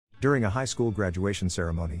During a high school graduation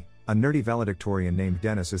ceremony, a nerdy valedictorian named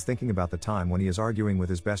Dennis is thinking about the time when he is arguing with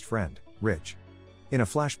his best friend, Rich. In a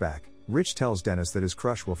flashback, Rich tells Dennis that his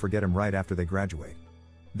crush will forget him right after they graduate.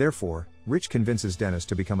 Therefore, Rich convinces Dennis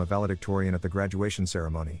to become a valedictorian at the graduation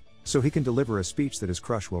ceremony, so he can deliver a speech that his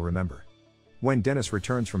crush will remember. When Dennis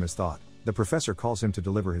returns from his thought, the professor calls him to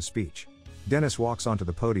deliver his speech. Dennis walks onto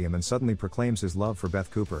the podium and suddenly proclaims his love for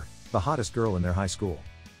Beth Cooper, the hottest girl in their high school.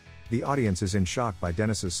 The audience is in shock by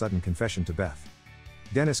Dennis's sudden confession to Beth.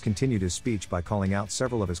 Dennis continued his speech by calling out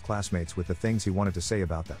several of his classmates with the things he wanted to say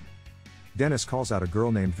about them. Dennis calls out a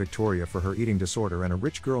girl named Victoria for her eating disorder and a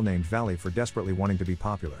rich girl named Valley for desperately wanting to be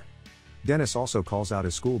popular. Dennis also calls out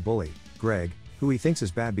his school bully, Greg, who he thinks is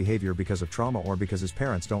bad behavior because of trauma or because his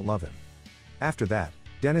parents don't love him. After that,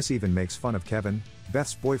 Dennis even makes fun of Kevin,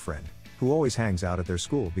 Beth's boyfriend, who always hangs out at their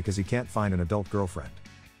school because he can't find an adult girlfriend.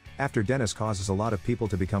 After Dennis causes a lot of people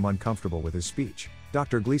to become uncomfortable with his speech,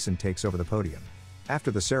 Dr. Gleason takes over the podium.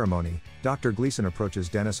 After the ceremony, Dr. Gleason approaches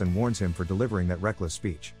Dennis and warns him for delivering that reckless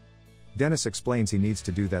speech. Dennis explains he needs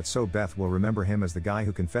to do that so Beth will remember him as the guy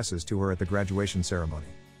who confesses to her at the graduation ceremony.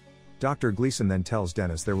 Dr. Gleason then tells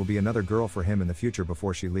Dennis there will be another girl for him in the future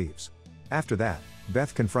before she leaves. After that,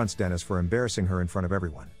 Beth confronts Dennis for embarrassing her in front of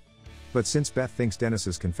everyone. But since Beth thinks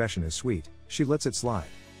Dennis's confession is sweet, she lets it slide.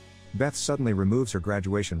 Beth suddenly removes her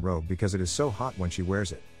graduation robe because it is so hot when she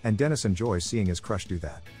wears it, and Dennis enjoys seeing his crush do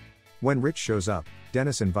that. When Rich shows up,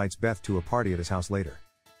 Dennis invites Beth to a party at his house later.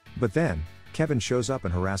 But then, Kevin shows up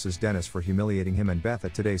and harasses Dennis for humiliating him and Beth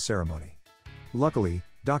at today's ceremony. Luckily,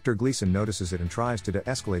 Dr. Gleason notices it and tries to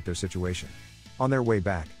de-escalate their situation. On their way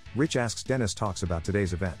back, Rich asks Dennis talks about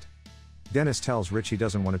today's event. Dennis tells Rich he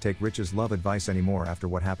doesn't want to take Rich's love advice anymore after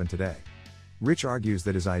what happened today. Rich argues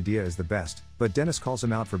that his idea is the best, but Dennis calls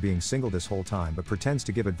him out for being single this whole time but pretends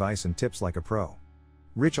to give advice and tips like a pro.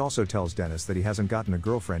 Rich also tells Dennis that he hasn't gotten a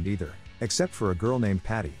girlfriend either, except for a girl named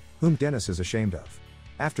Patty, whom Dennis is ashamed of.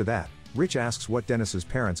 After that, Rich asks what Dennis's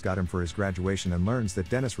parents got him for his graduation and learns that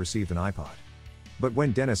Dennis received an iPod. But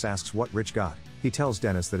when Dennis asks what Rich got, he tells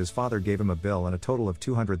Dennis that his father gave him a bill and a total of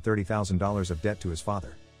 $230,000 of debt to his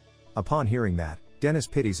father. Upon hearing that, Dennis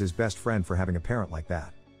pities his best friend for having a parent like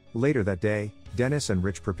that. Later that day, Dennis and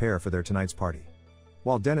Rich prepare for their tonight's party.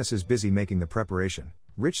 While Dennis is busy making the preparation,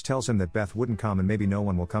 Rich tells him that Beth wouldn't come and maybe no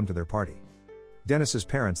one will come to their party. Dennis's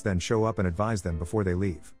parents then show up and advise them before they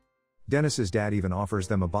leave. Dennis's dad even offers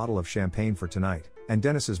them a bottle of champagne for tonight, and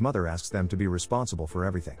Dennis's mother asks them to be responsible for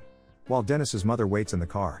everything. While Dennis's mother waits in the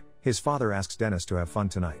car, his father asks Dennis to have fun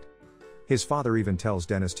tonight. His father even tells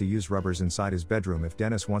Dennis to use rubbers inside his bedroom if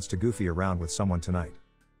Dennis wants to goofy around with someone tonight.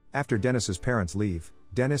 After Dennis's parents leave,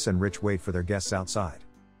 Dennis and Rich wait for their guests outside.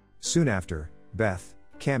 Soon after, Beth,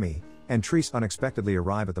 Cammy, and Treese unexpectedly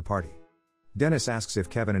arrive at the party. Dennis asks if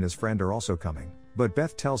Kevin and his friend are also coming, but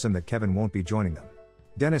Beth tells him that Kevin won't be joining them.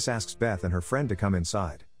 Dennis asks Beth and her friend to come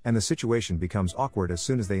inside, and the situation becomes awkward as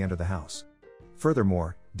soon as they enter the house.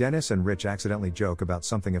 Furthermore, Dennis and Rich accidentally joke about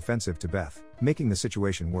something offensive to Beth, making the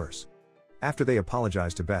situation worse. After they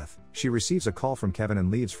apologize to Beth, she receives a call from Kevin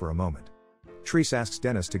and leaves for a moment. Treese asks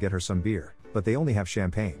Dennis to get her some beer, but they only have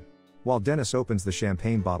champagne. While Dennis opens the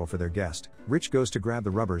champagne bottle for their guest, Rich goes to grab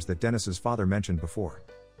the rubbers that Dennis's father mentioned before.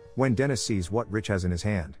 When Dennis sees what Rich has in his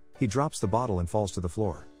hand, he drops the bottle and falls to the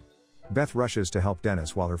floor. Beth rushes to help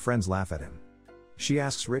Dennis while her friends laugh at him. She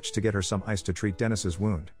asks Rich to get her some ice to treat Dennis's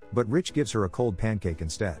wound, but Rich gives her a cold pancake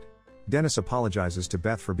instead. Dennis apologizes to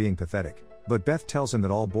Beth for being pathetic, but Beth tells him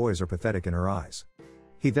that all boys are pathetic in her eyes.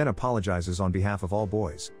 He then apologizes on behalf of all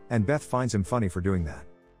boys, and Beth finds him funny for doing that.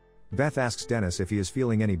 Beth asks Dennis if he is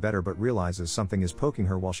feeling any better but realizes something is poking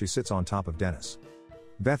her while she sits on top of Dennis.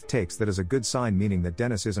 Beth takes that as a good sign, meaning that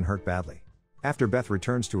Dennis isn't hurt badly. After Beth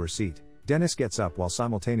returns to her seat, Dennis gets up while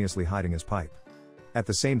simultaneously hiding his pipe. At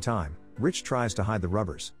the same time, Rich tries to hide the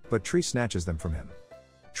rubbers, but Treese snatches them from him.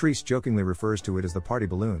 Treese jokingly refers to it as the party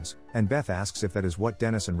balloons, and Beth asks if that is what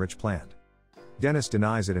Dennis and Rich planned. Dennis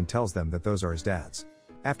denies it and tells them that those are his dad's.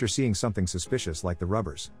 After seeing something suspicious like the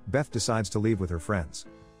rubbers, Beth decides to leave with her friends.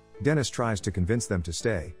 Dennis tries to convince them to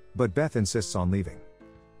stay, but Beth insists on leaving.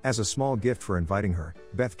 As a small gift for inviting her,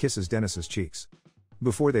 Beth kisses Dennis's cheeks.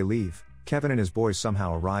 Before they leave, Kevin and his boys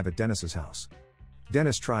somehow arrive at Dennis's house.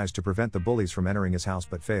 Dennis tries to prevent the bullies from entering his house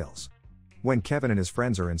but fails. When Kevin and his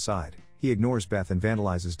friends are inside, he ignores Beth and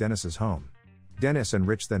vandalizes Dennis's home. Dennis and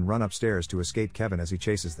Rich then run upstairs to escape Kevin as he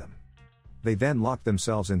chases them. They then lock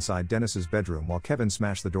themselves inside Dennis's bedroom while Kevin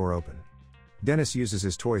smashes the door open. Dennis uses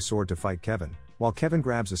his toy sword to fight Kevin, while Kevin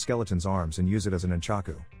grabs a skeleton's arms and uses it as an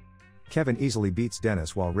nunchaku. Kevin easily beats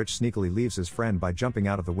Dennis while Rich sneakily leaves his friend by jumping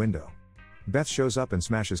out of the window. Beth shows up and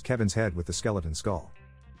smashes Kevin's head with the skeleton skull.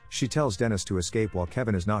 She tells Dennis to escape while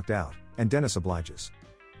Kevin is knocked out, and Dennis obliges.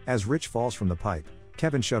 As Rich falls from the pipe,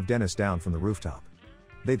 Kevin shoves Dennis down from the rooftop.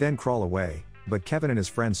 They then crawl away, but Kevin and his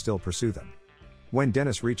friends still pursue them. When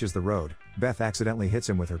Dennis reaches the road, Beth accidentally hits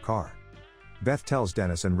him with her car. Beth tells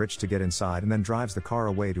Dennis and Rich to get inside and then drives the car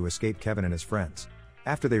away to escape Kevin and his friends.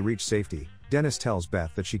 After they reach safety, Dennis tells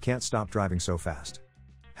Beth that she can't stop driving so fast.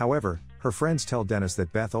 However, her friends tell Dennis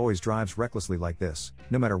that Beth always drives recklessly like this,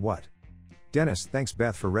 no matter what. Dennis thanks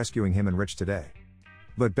Beth for rescuing him and Rich today.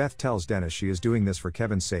 But Beth tells Dennis she is doing this for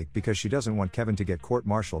Kevin's sake because she doesn't want Kevin to get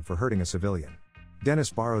court-martialed for hurting a civilian.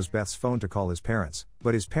 Dennis borrows Beth's phone to call his parents,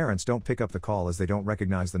 but his parents don't pick up the call as they don't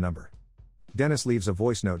recognize the number. Dennis leaves a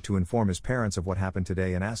voice note to inform his parents of what happened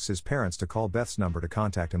today and asks his parents to call Beth's number to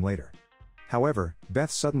contact him later. However,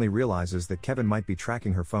 Beth suddenly realizes that Kevin might be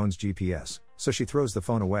tracking her phone's GPS, so she throws the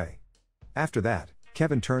phone away. After that,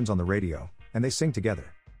 Kevin turns on the radio, and they sing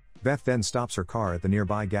together. Beth then stops her car at the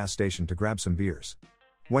nearby gas station to grab some beers.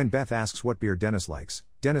 When Beth asks what beer Dennis likes,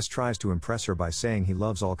 Dennis tries to impress her by saying he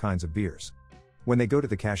loves all kinds of beers. When they go to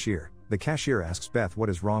the cashier asks Beth what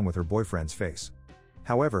is wrong with her boyfriend's face.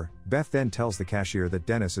 However, Beth then tells the cashier that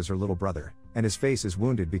Dennis is her little brother, and his face is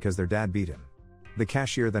wounded because their dad beat him. The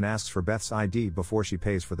cashier then asks for Beth's ID before she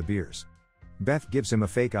pays for the beers. Beth gives him a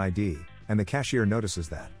fake ID, and the cashier notices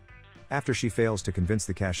that. After she fails to convince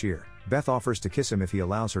the cashier, Beth offers to kiss him if he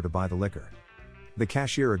allows her to buy the liquor. The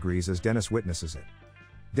cashier agrees as Dennis witnesses it.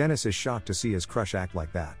 Dennis is shocked to see his crush act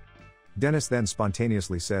like that. Dennis then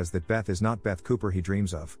spontaneously says that Beth is not Beth Cooper he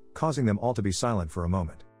dreams of, causing them all to be silent for a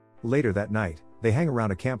moment. Later that night, they hang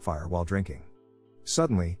around a campfire while drinking.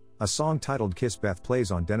 Suddenly, a song titled Kiss Beth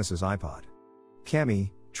plays on Dennis's iPod.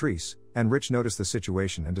 Cammy, Treese, and Rich notice the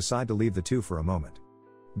situation and decide to leave the two for a moment.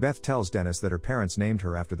 Beth tells Dennis that her parents named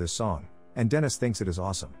her after this song, and Dennis thinks it is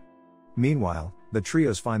awesome. Meanwhile, the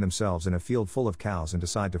trios find themselves in a field full of cows and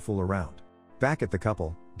decide to fool around. Back at the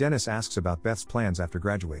couple, Dennis asks about Beth's plans after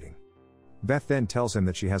graduating. Beth then tells him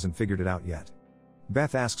that she hasn't figured it out yet.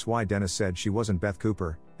 Beth asks why Dennis said she wasn't Beth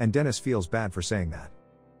Cooper, and Dennis feels bad for saying that.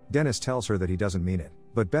 Dennis tells her that he doesn't mean it,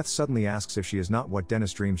 but Beth suddenly asks if she is not what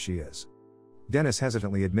Dennis dreams she is. Dennis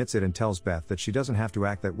hesitantly admits it and tells Beth that she doesn't have to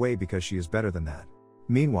act that way because she is better than that.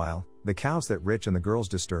 Meanwhile, the cows that Rich and the girls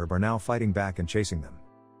disturb are now fighting back and chasing them.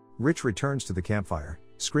 Rich returns to the campfire,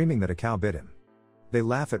 screaming that a cow bit him. They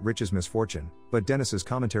laugh at Rich's misfortune, but Dennis's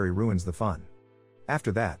commentary ruins the fun.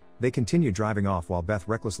 After that, they continue driving off while Beth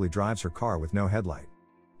recklessly drives her car with no headlight.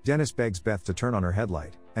 Dennis begs Beth to turn on her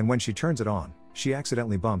headlight, and when she turns it on, she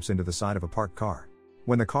accidentally bumps into the side of a parked car.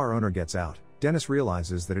 When the car owner gets out, Dennis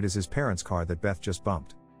realizes that it is his parents' car that Beth just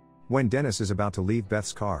bumped. When Dennis is about to leave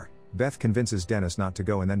Beth's car, Beth convinces Dennis not to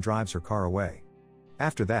go and then drives her car away.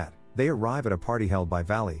 After that, they arrive at a party held by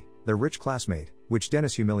Valley, their rich classmate, which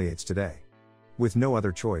Dennis humiliates today. With no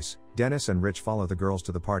other choice, Dennis and Rich follow the girls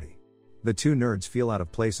to the party. The two nerds feel out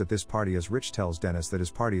of place at this party as Rich tells Dennis that his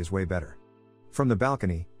party is way better. From the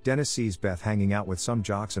balcony, Dennis sees Beth hanging out with some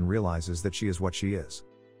jocks and realizes that she is what she is.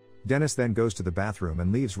 Dennis then goes to the bathroom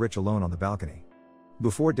and leaves Rich alone on the balcony.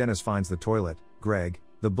 Before Dennis finds the toilet, Greg,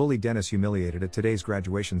 the bully Dennis humiliated at today's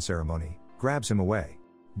graduation ceremony, grabs him away.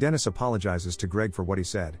 Dennis apologizes to Greg for what he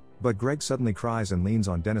said, but Greg suddenly cries and leans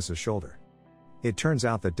on Dennis's shoulder. It turns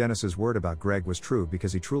out that Dennis's word about Greg was true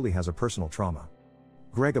because he truly has a personal trauma.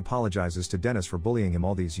 Greg apologizes to Dennis for bullying him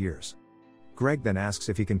all these years. Greg then asks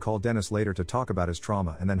if he can call Dennis later to talk about his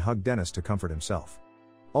trauma and then hug Dennis to comfort himself.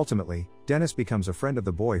 Ultimately, Dennis becomes a friend of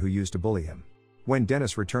the boy who used to bully him. When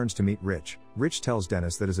Dennis returns to meet Rich, Rich tells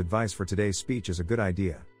Dennis that his advice for today's speech is a good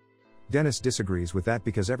idea. Dennis disagrees with that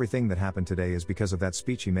because everything that happened today is because of that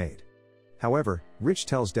speech he made. However, Rich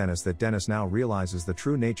tells Dennis that Dennis now realizes the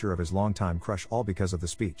true nature of his longtime crush all because of the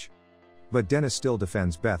speech. But Dennis still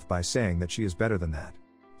defends Beth by saying that she is better than that.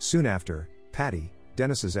 Soon after, Patty,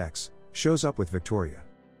 Dennis's ex, shows up with Victoria.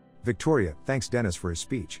 Victoria thanks Dennis for his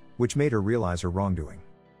speech, which made her realize her wrongdoing.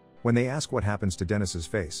 When they ask what happens to Dennis's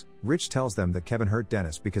face, Rich tells them that Kevin hurt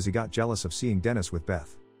Dennis because he got jealous of seeing Dennis with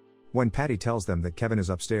Beth. When Patty tells them that Kevin is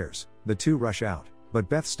upstairs, the two rush out, but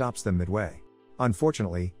Beth stops them midway.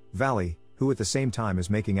 Unfortunately, Valley, who at the same time is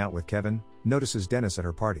making out with Kevin, notices Dennis at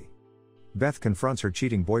her party. Beth confronts her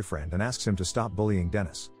cheating boyfriend and asks him to stop bullying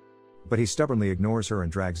Dennis. But he stubbornly ignores her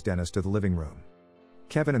and drags Dennis to the living room.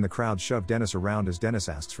 Kevin and the crowd shove Dennis around as Dennis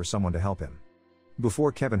asks for someone to help him.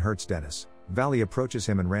 Before Kevin hurts Dennis, Valley approaches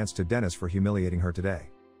him and rants to Dennis for humiliating her today.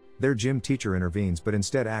 Their gym teacher intervenes but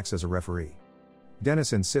instead acts as a referee.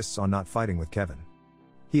 Dennis insists on not fighting with Kevin.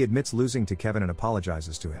 He admits losing to Kevin and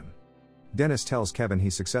apologizes to him. Dennis tells Kevin he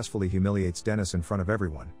successfully humiliates Dennis in front of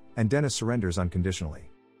everyone, and Dennis surrenders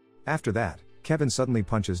unconditionally. After that, Kevin suddenly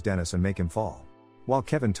punches Dennis and makes him fall. While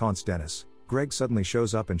Kevin taunts Dennis, Greg suddenly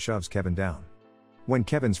shows up and shoves Kevin down. When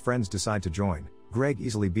Kevin's friends decide to join, Greg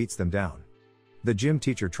easily beats them down. The gym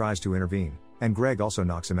teacher tries to intervene, and Greg also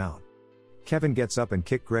knocks him out. Kevin gets up and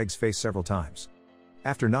kicks Greg's face several times.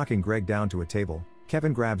 After knocking Greg down to a table,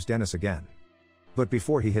 Kevin grabs Dennis again. But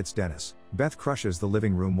before he hits Dennis, Beth crushes the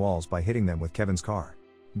living room walls by hitting them with Kevin's car.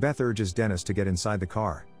 Beth urges Dennis to get inside the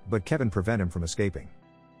car, but Kevin prevents him from escaping.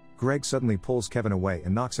 Greg suddenly pulls Kevin away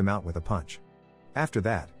and knocks him out with a punch. After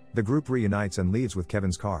that, the group reunites and leaves with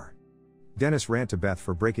Kevin's car. Dennis rants to Beth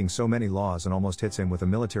for breaking so many laws and almost hits him with a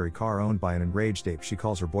military car owned by an enraged ape she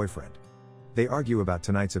calls her boyfriend. They argue about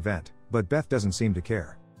tonight's event, but Beth doesn't seem to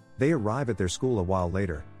care. They arrive at their school a while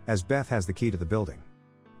later, as Beth has the key to the building.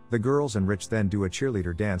 The girls and Rich then do a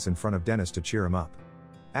cheerleader dance in front of Dennis to cheer him up.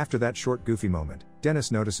 After that short goofy moment,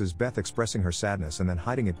 Dennis notices Beth expressing her sadness and then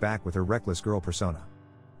hiding it back with her reckless girl persona.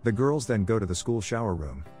 The girls then go to the school shower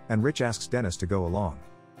room, and Rich asks Dennis to go along.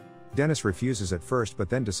 Dennis refuses at first but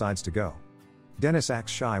then decides to go. Dennis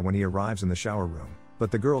acts shy when he arrives in the shower room,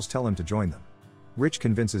 but the girls tell him to join them. Rich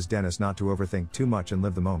convinces Dennis not to overthink too much and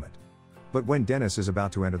live the moment. But when Dennis is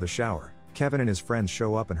about to enter the shower, Kevin and his friends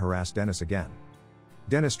show up and harass Dennis again.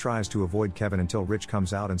 Dennis tries to avoid Kevin until Rich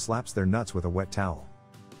comes out and slaps their nuts with a wet towel.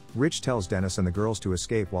 Rich tells Dennis and the girls to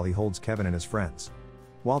escape while he holds Kevin and his friends.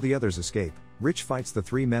 While the others escape, Rich fights the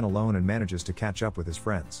three men alone and manages to catch up with his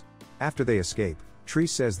friends. After they escape, Tree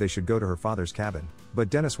says they should go to her father's cabin, but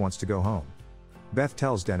Dennis wants to go home. Beth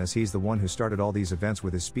tells Dennis he's the one who started all these events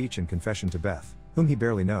with his speech and confession to Beth, whom he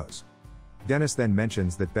barely knows. Dennis then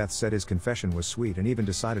mentions that Beth said his confession was sweet and even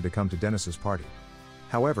decided to come to Dennis's party.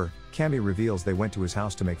 However, Cammy reveals they went to his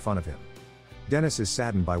house to make fun of him. Dennis is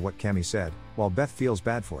saddened by what Cammy said, while Beth feels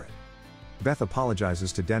bad for it. Beth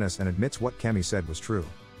apologizes to Dennis and admits what Cammy said was true.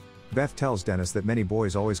 Beth tells Dennis that many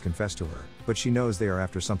boys always confess to her, but she knows they are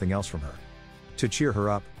after something else from her. To cheer her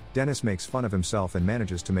up, Dennis makes fun of himself and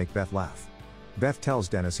manages to make Beth laugh. Beth tells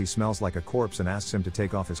Dennis he smells like a corpse and asks him to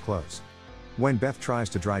take off his clothes. When Beth tries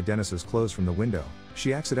to dry Dennis's clothes from the window,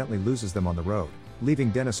 she accidentally loses them on the road, leaving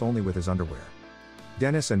Dennis only with his underwear.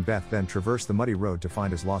 Dennis and Beth then traverse the muddy road to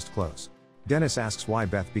find his lost clothes. Dennis asks why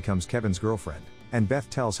Beth becomes Kevin's girlfriend, and Beth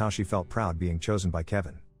tells how she felt proud being chosen by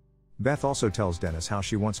Kevin. Beth also tells Dennis how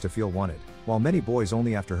she wants to feel wanted, while many boys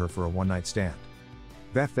only after her for a one-night stand.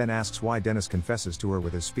 Beth then asks why Dennis confesses to her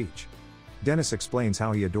with his speech. Dennis explains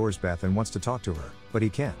how he adores Beth and wants to talk to her, but he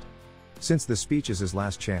can't. Since the speech is his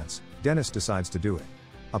last chance, Dennis decides to do it.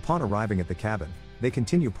 Upon arriving at the cabin, they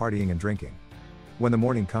continue partying and drinking. When the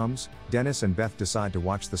morning comes, Dennis and Beth decide to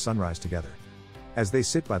watch the sunrise together. As they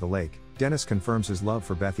sit by the lake, Dennis confirms his love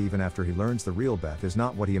for Beth even after he learns the real Beth is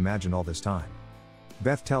not what he imagined all this time.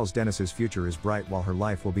 Beth tells Dennis his future is bright while her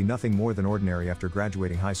life will be nothing more than ordinary after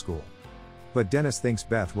graduating high school. But Dennis thinks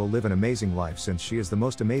Beth will live an amazing life since she is the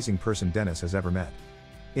most amazing person Dennis has ever met.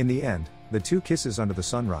 In the end, the two kisses under the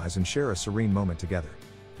sunrise and share a serene moment together.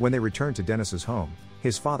 When they return to Dennis's home,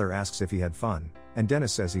 his father asks if he had fun, and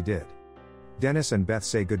Dennis says he did. Dennis and Beth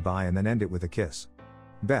say goodbye and then end it with a kiss.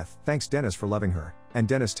 Beth thanks Dennis for loving her, and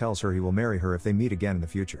Dennis tells her he will marry her if they meet again in the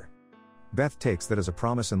future. Beth takes that as a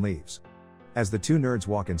promise and leaves. As the two nerds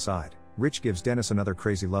walk inside, Rich gives Dennis another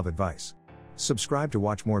crazy love advice. Subscribe to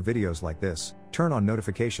watch more videos like this, turn on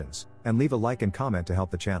notifications, and leave a like and comment to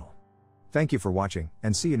help the channel. Thank you for watching,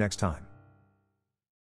 and see you next time.